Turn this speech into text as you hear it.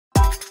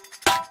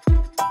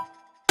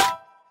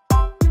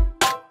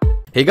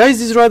Hey guys,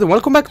 this is Red and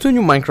welcome back to a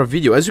new Minecraft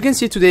video. As you can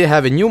see, today I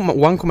have a new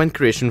one command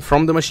creation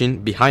from the machine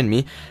behind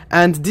me,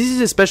 and this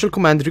is a special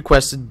command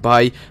requested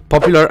by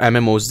popular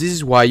MMOs. This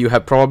is why you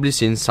have probably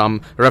seen some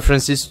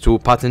references to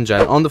Pat and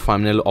Jen on the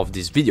thumbnail of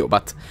this video.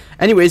 But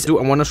anyways, I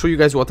want to show you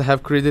guys what I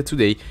have created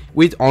today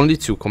with only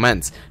two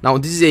commands. Now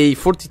this is a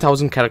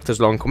 40,000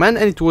 characters long command,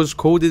 and it was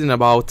coded in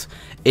about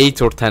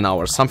 8 or 10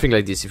 hours, something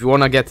like this. If you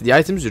want to get the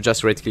items, you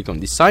just right click on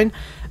this sign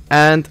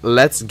and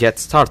let's get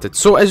started.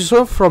 So as you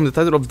saw from the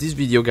title of this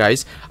video,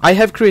 guys, I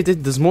have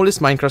created the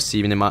smallest Minecraft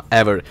cinema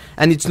ever,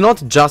 and it's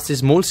not just a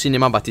small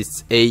cinema, but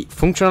it's a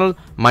functional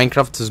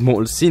Minecraft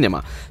small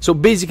cinema. So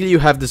basically you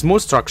have the small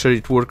structure.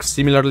 It works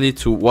similarly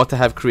to what I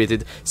have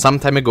created some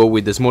time ago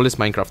with the smallest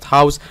Minecraft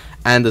house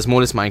and the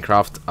smallest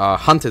Minecraft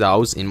haunted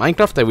house in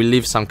Minecraft. I will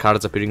leave some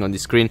cards appearing on the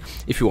screen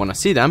if you want to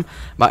see them.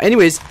 But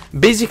anyways,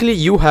 basically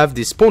you have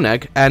this spawn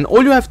egg, and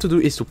all you have to do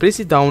is to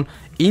place it down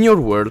in your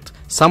world,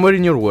 somewhere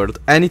in your world,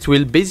 and it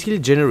will basically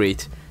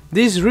generate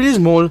this really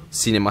small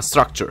cinema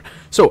structure.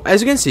 So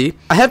as you can see,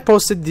 I have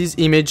posted this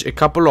image a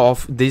couple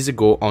of days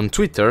ago on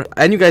Twitter,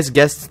 and you guys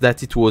guessed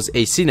that it was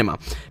a cinema.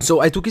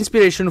 So I took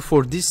inspiration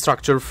for this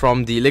structure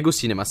from the Lego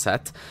cinema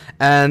set,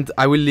 and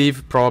I will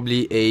leave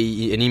probably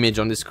an image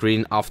on the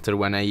screen after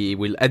when I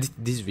will edit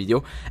this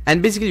video,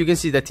 and basically you can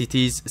see that it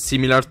is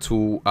similar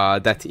to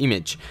that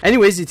image.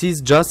 Anyways, it is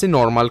just a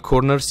normal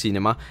corner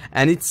cinema,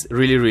 and it's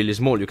really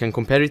small. You can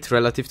compare it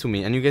relative to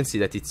me and you can see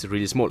that it's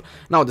really small.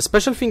 Now the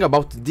special thing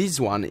about this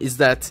one is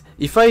that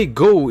if I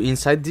go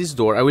inside this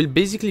door, I will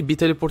basically be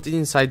teleported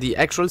inside the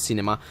actual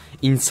cinema,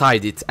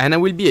 inside it, and I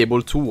will be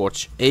able to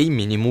watch a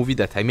mini movie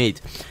that I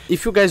made.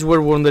 If you guys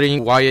were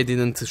wondering why I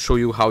didn't show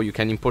you how you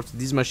can import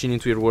this machine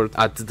into your world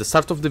at the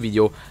start of the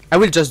video, I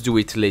will just do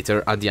it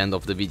later at the end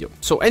of the video.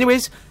 So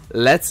anyways,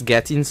 let's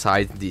get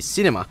inside this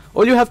cinema.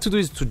 All you have to do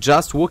is to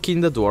just walk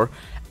in the door,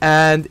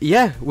 and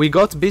yeah, we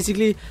got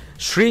basically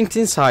shrinked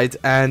inside,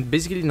 and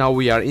basically now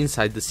we are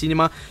inside the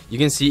cinema. You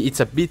can see it's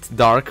a bit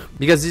dark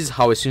because this is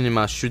how a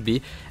cinema should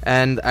be,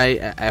 and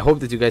I hope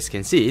that you guys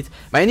can see it.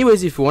 But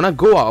anyways, if you want to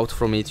go out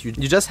from it, you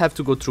just have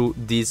to go through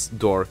this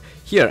door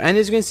here, and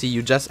as you can see,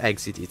 you just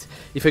exit it.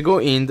 If I go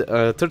in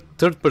the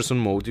third person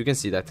mode, you can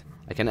see that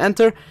I can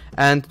enter,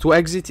 and to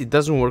exit it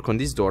doesn't work on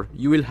this door.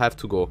 You will have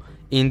to go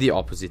in the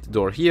opposite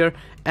door here,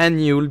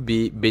 and you'll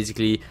be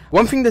basically...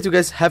 One thing that you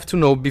guys have to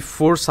know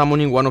before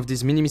summoning one of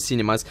these mini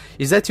cinemas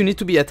is that you need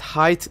to be at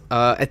height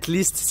at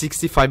least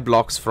 65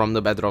 blocks from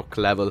the bedrock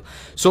level.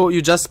 So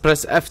you just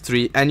press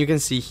F3 and you can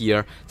see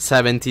here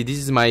 70. This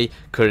is my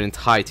current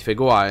height. If I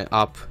go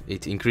up,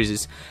 it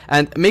increases,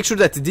 and make sure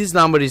that this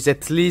number is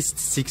at least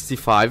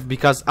 65,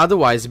 because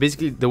otherwise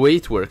basically the way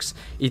it works,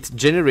 it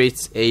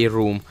generates a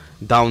room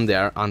down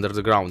there under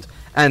the ground.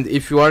 And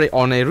if you are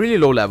on a really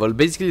low level,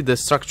 basically the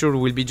structure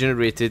will be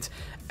generated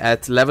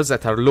at levels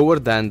that are lower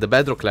than the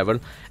bedrock level,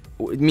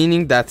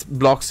 meaning that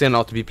blocks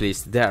cannot be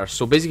placed there.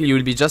 So basically you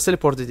will be just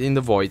teleported in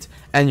the void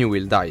and you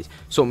will die.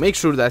 So make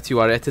sure that you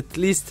are at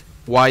least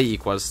y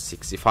equals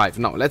 65.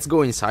 Now let's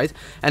go inside,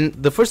 and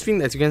the first thing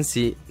that you can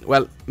see,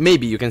 well,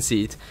 maybe you can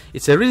see it,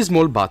 it's a really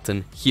small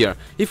button here.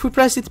 If we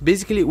press it,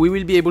 basically we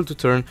will be able to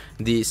turn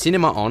the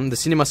cinema on, the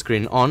cinema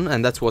screen on,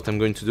 and that's what I'm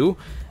going to do.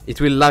 It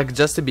will lag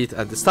just a bit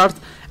at the start,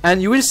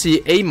 and you will see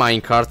a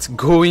minecart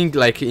going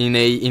like in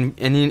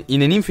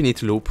an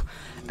infinite loop.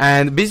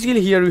 And basically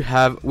here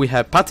we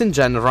have Pat and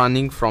Jen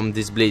running from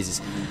these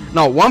blazes.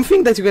 Now one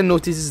thing that you can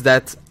notice is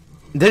that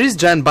there is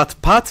Jen, but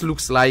Pat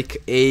looks like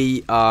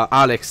a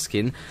Alex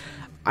skin,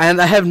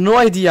 and I have no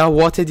idea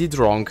what I did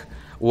wrong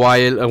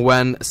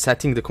when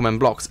setting the command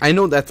blocks. I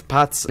know that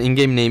Pat's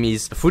in-game name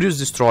is Furious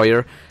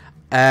Destroyer,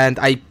 and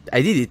I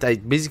did it. I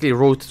basically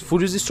wrote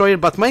Furious Destroyer,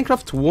 but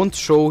Minecraft won't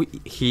show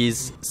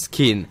his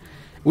skin.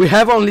 We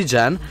have only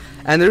Jen,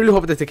 and I really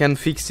hope that I can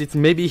fix it.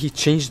 Maybe he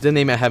changed the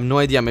name, I have no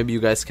idea. Maybe you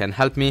guys can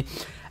help me.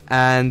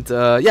 And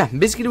yeah,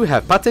 basically we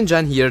have Pat and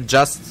Jen here.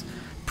 Just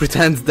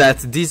pretend that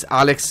this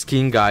Alex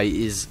skin guy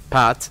is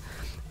Pat,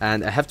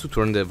 and I have to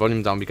turn the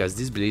volume down because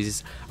these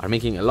blazes are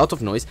making a lot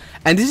of noise.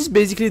 And this is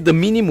basically the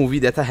mini movie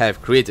that I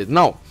have created.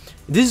 Now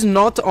this is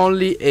not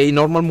only a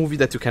normal movie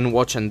that you can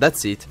watch and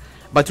that's it,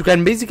 but you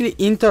can basically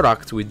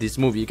interact with this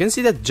movie. You can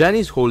see that Jen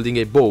is holding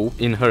a bow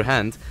in her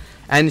hand,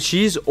 and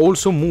she's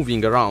also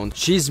moving around.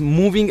 She's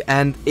moving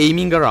and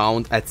aiming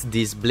around at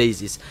these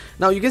blazes.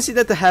 Now you can see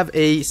that I have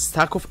a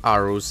stack of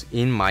arrows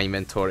in my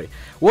inventory.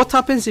 What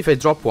happens if I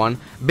drop one?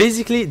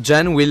 Basically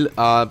Jen will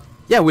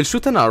will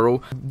shoot an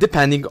arrow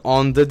depending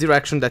on the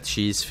direction that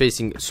she is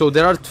facing. So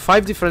there are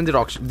 5 different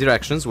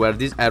directions where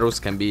these arrows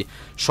can be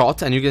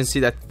shot, and you can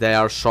see that they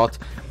are shot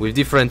with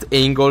different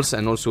angles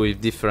and also with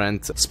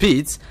different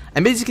speeds.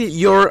 And basically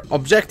your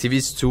objective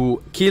is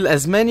to kill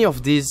as many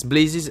of these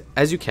blazes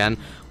as you can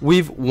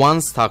with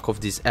one stack of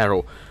this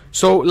arrow.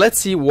 So let's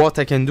see what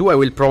I can do. I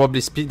will probably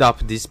speed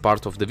up this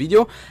part of the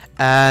video,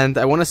 and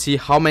I want to see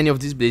how many of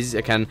these blazes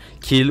I can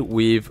kill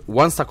with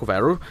one stack of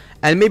arrow.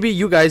 And maybe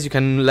you guys, you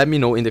can let me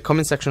know in the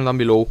comment section down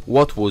below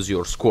what was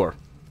your score.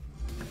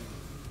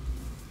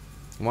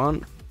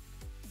 1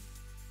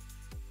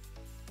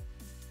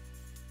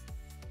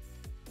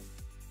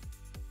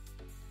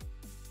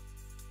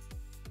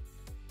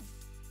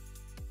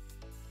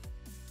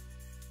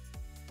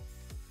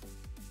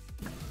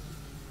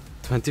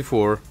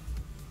 24,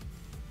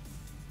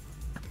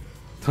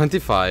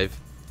 25,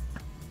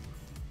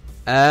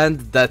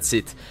 and that's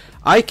it.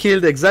 I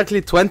killed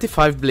exactly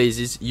 25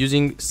 blazes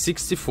using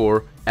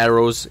 64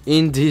 arrows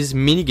in this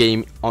mini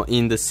game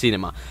in the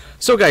cinema.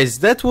 So guys,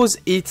 that was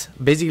it,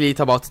 basically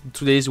it about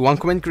today's one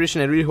comment creation.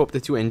 I really hope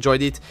that you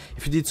enjoyed it.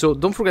 If you did so,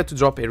 don't forget to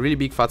drop a really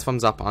big fat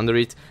thumbs up under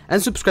it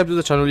and subscribe to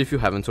the channel if you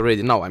haven't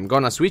already. Now I'm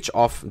gonna switch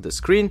off the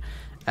screen,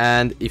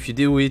 and if you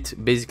do it,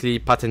 basically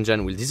Pat and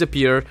Jen will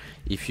disappear.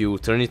 If you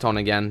turn it on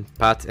again,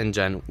 Pat and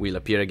Jen will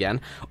appear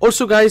again.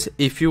 Also guys,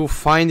 if you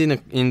find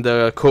in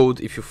the code,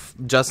 if you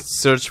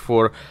just search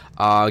for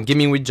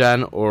Gaming with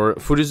Jen or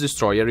Furious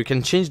Destroyer, you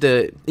can change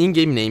the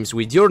in-game names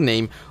with your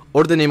name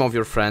or the name of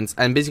your friends,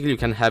 and basically you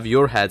can have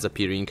your heads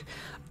appearing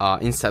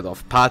instead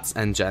of Pat's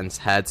and Jen's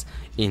heads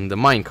in the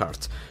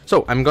minecart.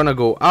 So I'm gonna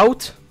go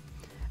out,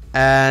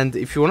 and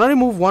if you wanna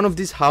remove one of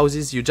these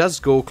houses, you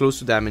just go close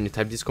to them and you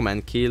type this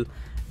command, kill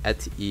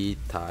at e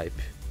type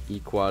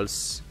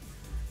equals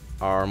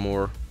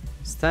armor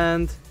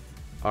stand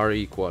r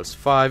equals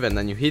 5, and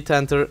then you hit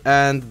enter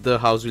and the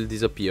house will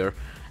disappear.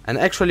 And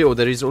actually, oh,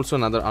 there is also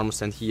another armor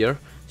stand here,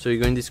 so you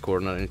go in this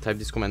corner and you type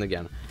this command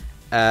again,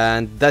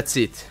 and that's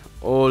it.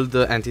 All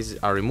the entities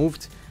are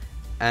removed,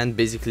 and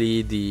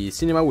basically the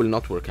cinema will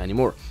not work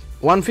anymore.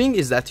 One thing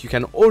is that you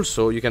can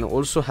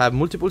also have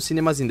multiple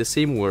cinemas in the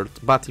same world,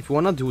 but if you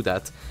wanna do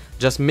that,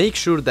 just make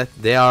sure that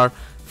they are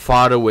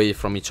far away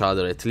from each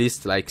other, at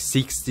least like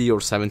 60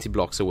 or 70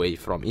 blocks away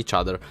from each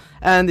other,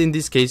 and in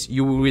this case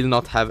you will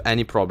not have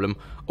any problem.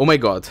 Oh my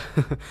god,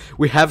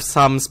 we have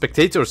some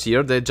spectators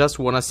here that just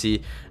wanna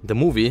see the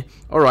movie.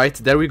 Alright,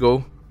 there we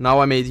go. Now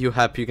I made you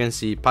happy. You can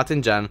see Pat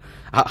and Jan.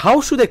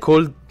 How should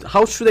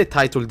I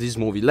title this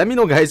movie? Let me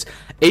know guys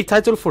a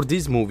title for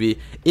this movie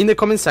in the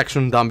comment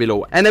section down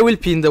below, and I will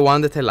pin the one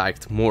that I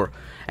liked more.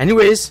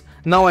 Anyways,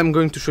 now I'm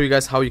going to show you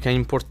guys how you can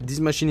import this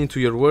machine into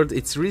your world.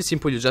 It's really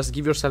simple. You just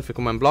give yourself a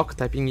command block,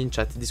 typing in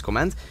chat this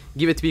command,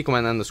 give it p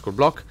command underscore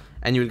block,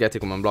 and you will get a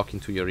command block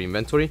into your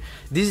inventory.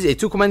 This is a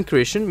 2 command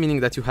creation,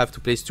 meaning that you have to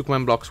place 2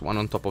 command blocks one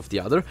on top of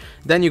the other.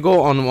 Then you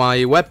go on my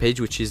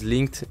webpage, which is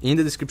linked in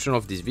the description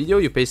of this video.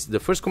 You paste the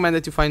first command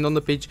that you find on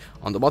the page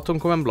on the bottom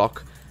command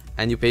block,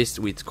 and you paste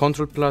with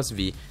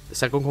Ctrl+V the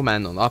second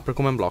command on the upper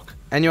command block,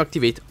 and you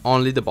activate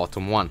only the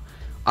bottom one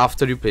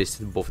after you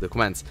pasted both the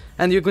commands,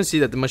 and you can see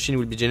that the machine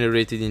will be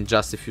generated in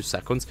just a few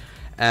seconds,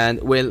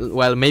 and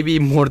well maybe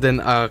more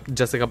than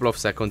just a couple of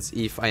seconds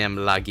if I am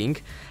lagging.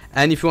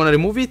 And if you want to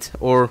remove it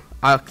or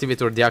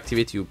activate or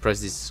deactivate, you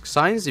press these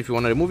signs. If you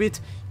want to remove it,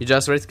 you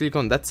just right click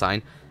on that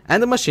sign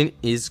and the machine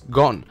is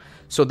gone.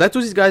 So that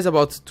was it guys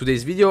about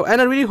today's video, and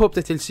I really hope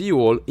that I'll see you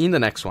all in the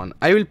next one.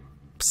 I will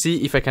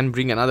see if I can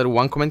bring another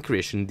one comment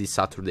creation this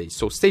Saturday,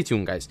 so stay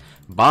tuned guys.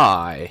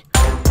 Bye.